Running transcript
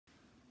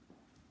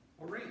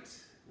All right,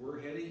 we're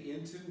heading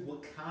into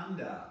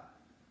Wakanda.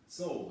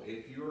 So,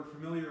 if you're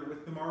familiar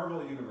with the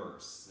Marvel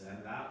Universe, then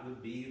that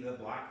would be the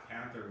Black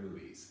Panther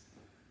movies.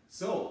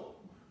 So,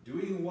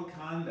 doing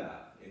Wakanda,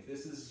 if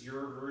this is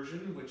your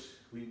version, which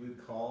we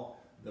would call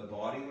the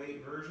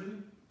bodyweight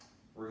version,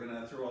 we're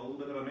gonna throw a little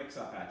bit of a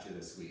mix-up at you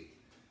this week.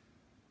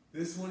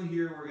 This one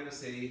here, we're gonna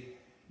say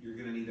you're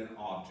gonna need an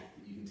object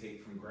that you can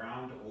take from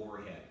ground to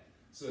overhead.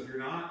 So if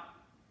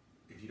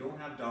you don't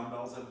have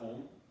dumbbells at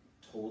home,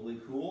 totally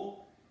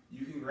cool.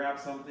 You can grab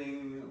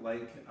something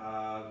like,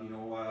 a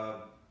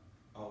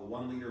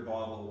 1 liter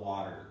bottle of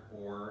water,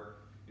 or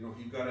if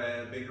you've got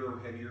a bigger,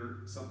 heavier,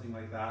 something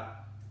like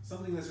that,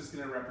 something that's just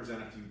going to represent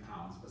a few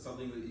pounds, but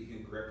something that you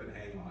can grip and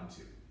hang on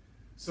to.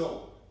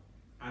 So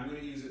I'm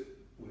going to use it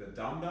with a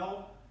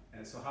dumbbell,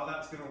 and so how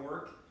that's going to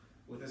work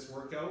with this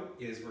workout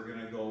is we're going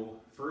to go,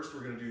 first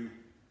we're going to do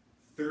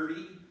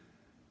 30,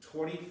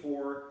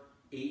 24,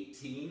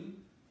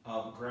 18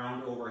 of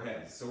ground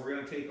overhead. So we're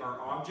going to take our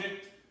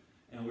object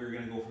and we're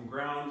going to go from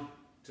ground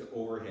to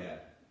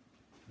overhead.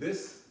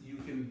 This, you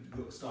can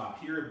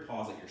stop here and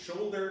pause at your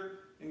shoulder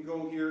and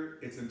go here.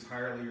 It's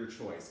entirely your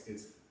choice.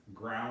 It's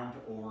ground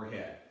to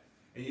overhead.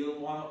 And you'll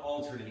want to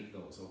alternate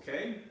those,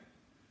 okay?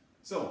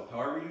 So,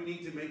 however you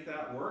need to make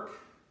that work,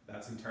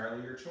 that's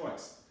entirely your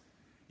choice.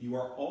 You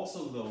are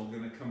also, though,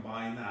 going to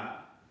combine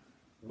that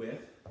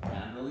with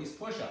hand release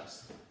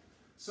push-ups.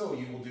 So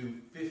you will do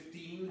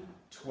 15,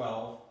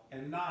 12,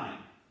 and 9.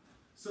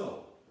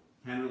 So,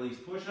 hand release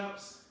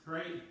push-ups,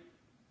 right?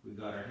 We've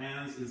got our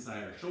hands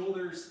inside our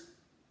shoulders,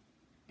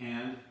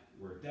 and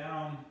we're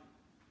down,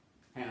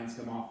 hands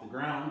come off the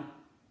ground,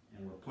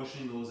 and we're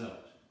pushing those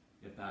out.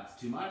 If that's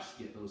too much,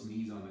 get those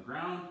knees on the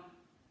ground,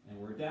 and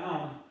we're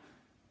down,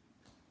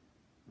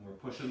 and we're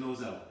pushing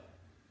those out.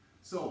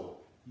 So,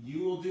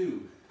 you will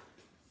do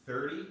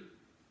 30.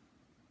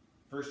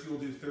 First you will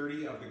do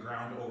 30 of the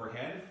ground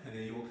overhead, and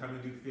then you will come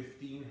and do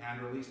 15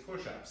 hand release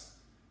push-ups.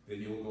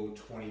 Then you will go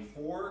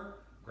 24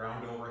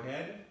 ground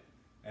overhead,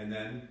 and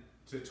then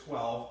to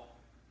 12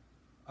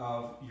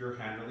 of your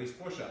hand release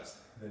push-ups.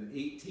 Then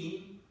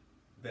 18,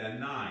 then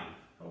 9.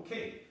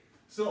 Okay,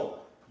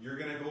 so you're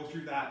gonna go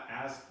through that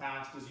as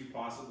fast as you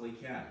possibly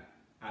can.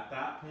 At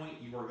that point,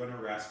 you are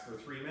gonna rest for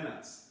 3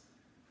 minutes.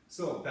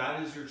 So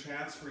that is your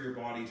chance for your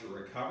body to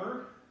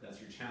recover. That's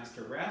your chance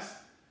to rest,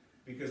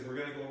 because we're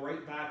gonna go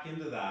right back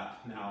into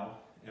that now,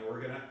 and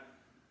we're gonna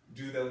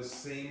do those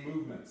same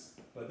movements.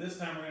 But this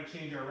time we're gonna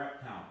change our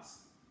rep counts.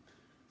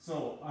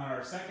 So on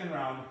our second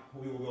round,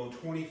 we will go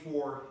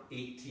 24,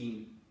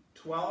 18,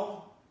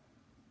 12.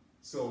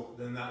 So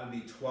then that would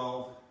be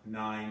 12,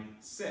 9,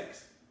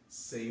 6.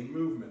 Same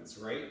movements,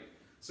 right?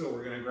 So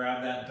we're gonna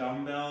grab that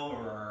dumbbell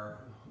or our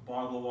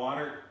bottle of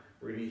water.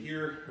 We're gonna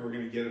here, we're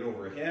gonna get it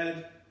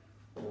overhead,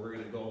 or we're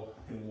gonna go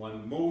in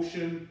one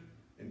motion,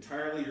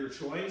 entirely your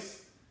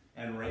choice,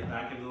 and right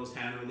back into those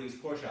hand release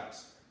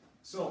push-ups.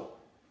 So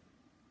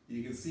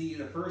you can see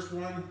the first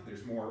one,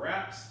 there's more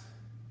reps.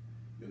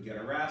 You'll get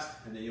a rest,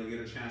 and then you'll get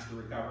a chance to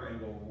recover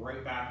and go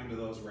right back into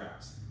those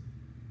reps.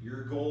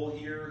 Your goal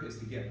here is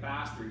to get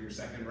faster your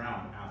second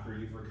round after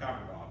you've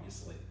recovered,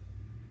 obviously.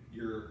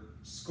 Your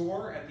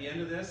score at the end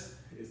of this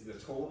is the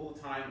total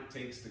time it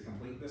takes to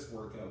complete this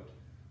workout,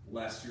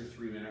 less your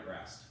 3-minute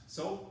rest.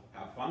 So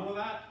have fun with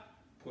that,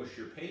 push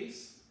your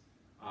pace.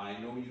 I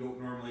know you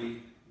don't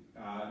normally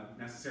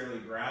necessarily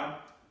grab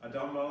a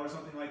dumbbell or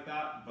something like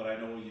that, but I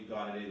know you've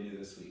got it in you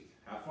this week.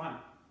 Have fun.